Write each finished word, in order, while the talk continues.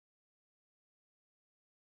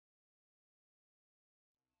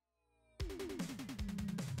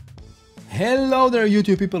Hello there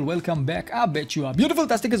YouTube people, welcome back. I bet you are beautiful,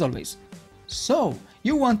 tastic as always. So,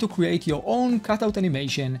 you want to create your own cutout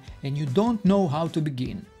animation and you don't know how to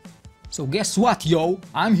begin. So guess what, yo?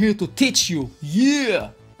 I'm here to teach you, yeah!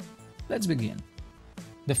 Let's begin.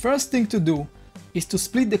 The first thing to do is to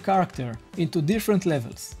split the character into different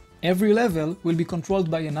levels. Every level will be controlled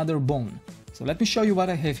by another bone. So let me show you what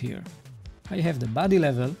I have here. I have the body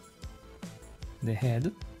level, the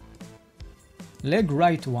head, leg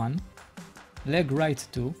right 1, leg right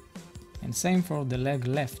 2, and same for the leg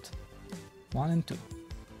left 1 and 2.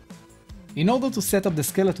 In order to set up the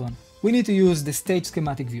skeleton, we need to use the stage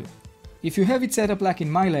schematic view. If you have it set up like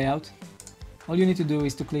in my layout, all you need to do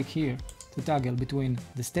is to click here to toggle between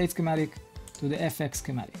the stage schematic to the FX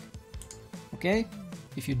schematic. Okay?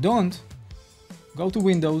 If you don't, go to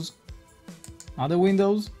Windows, other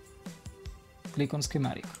Windows, click on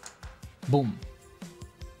schematic. Boom.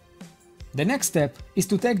 The next step is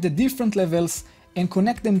to take the different levels and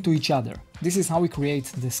connect them to each other. This is how we create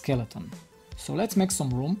the skeleton. So let's make some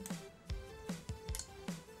room.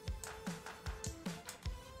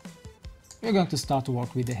 We're going to start to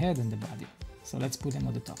work with the head and the body. So let's put them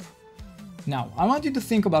on the top. Now, I want you to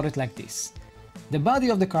think about it like this. The body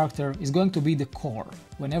of the character is going to be the core.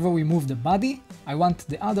 Whenever we move the body, I want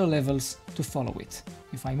the other levels to follow it.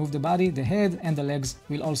 If I move the body, the head and the legs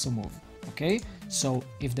will also move. Okay? So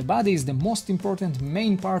if the body is the most important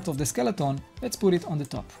main part of the skeleton, let's put it on the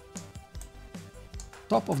top.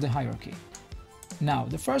 Top of the hierarchy. Now,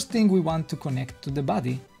 the first thing we want to connect to the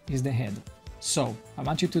body is the head. So I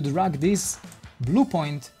want you to drag this blue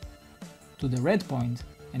point to the red point,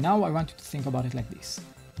 and now I want you to think about it like this.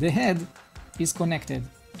 The head is connected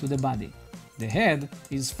to the body. The head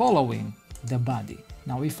is following the body.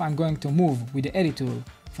 Now if I'm going to move with the edit tool,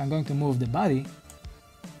 if I'm going to move the body,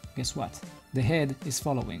 guess what? The head is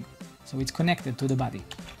following. So it's connected to the body.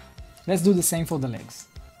 Let's do the same for the legs.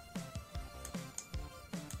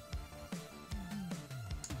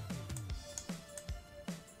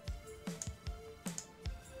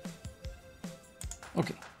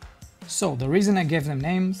 Okay, so the reason I gave them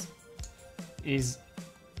names is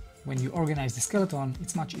when you organize the skeleton,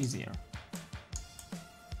 it's much easier.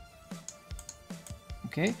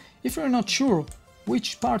 Okay, if you're not sure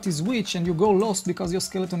which part is which and you go lost because your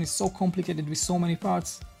skeleton is so complicated with so many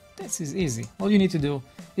parts, this is easy. All you need to do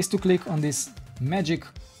is to click on this magic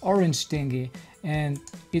orange thingy and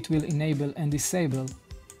it will enable and disable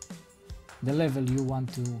the level you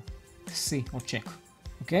want to see or check.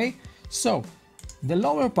 Okay, so the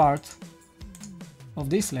lower part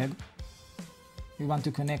of this leg we want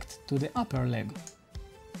to connect to the upper leg.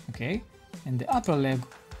 Okay, and the upper leg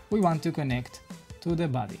we want to connect to the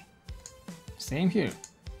body. Same here,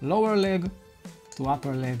 lower leg to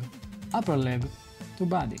upper leg to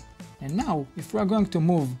body. And now if we are going to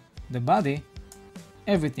move the body,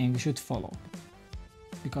 everything should follow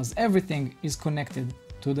because everything is connected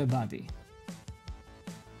to the body.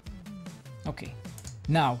 Okay,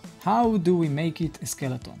 now how do we make it a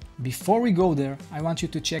skeleton? Before we go there, I want you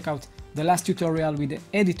to check out the last tutorial with the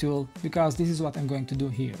edit tool because this is what I'm going to do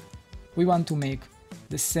here. We want to make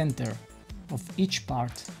the center of each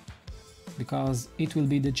part because it will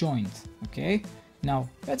be the joint. Okay, now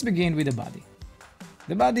let's begin with the body.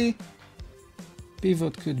 The body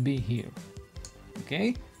pivot could be here.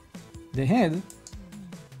 Okay, the head,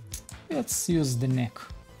 let's use the neck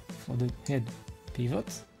for the head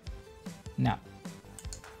pivot. Now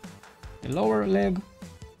the lower leg,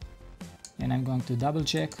 and I'm going to double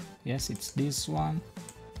check, yes, it's this one.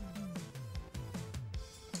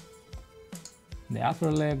 The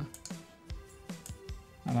upper leg,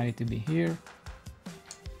 I want it to be here.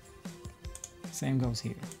 Same goes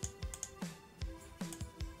here.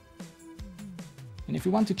 And if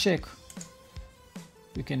you want to check,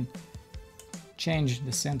 you can change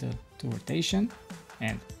the center to rotation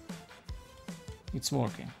and it's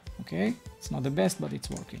working. Okay, it's not the best, but it's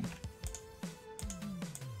working.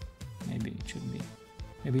 Maybe it should be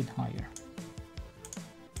a bit higher.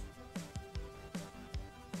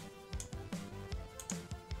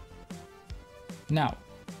 Now,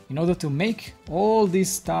 in order to make all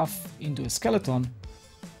this stuff into a skeleton,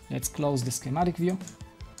 let's close the schematic view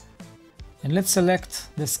and let's select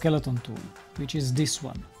the skeleton tool, which is this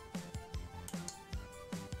one.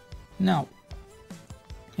 Now,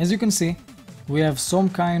 as you can see, we have some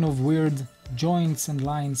kind of weird joints and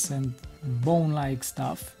lines and bone-like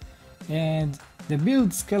stuff, and the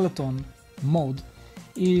build skeleton mode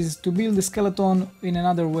is to build the skeleton in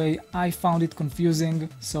another way. I found it confusing,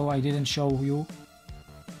 so I didn't show you.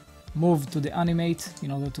 Move to the animate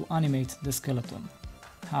in order to animate the skeleton.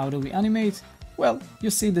 How do we animate? Well, you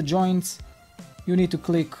see the joints, you need to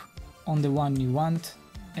click on the one you want,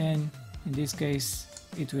 and in this case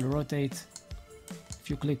it will rotate. If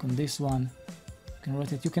you click on this one, you can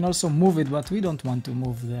rotate. You can also move it, but we don't want to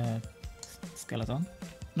move the skeleton,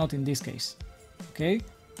 not in this case. Okay,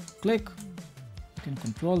 click, you can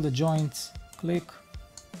control the joints, click,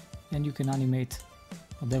 and you can animate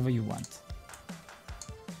whatever you want.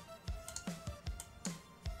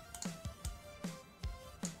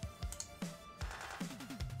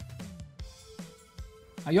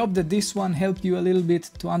 I hope that this one helped you a little bit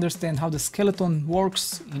to understand how the skeleton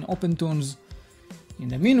works in OpenToonz. In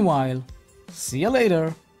the meanwhile, see you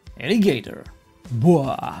later, alligator.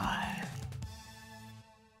 Bye.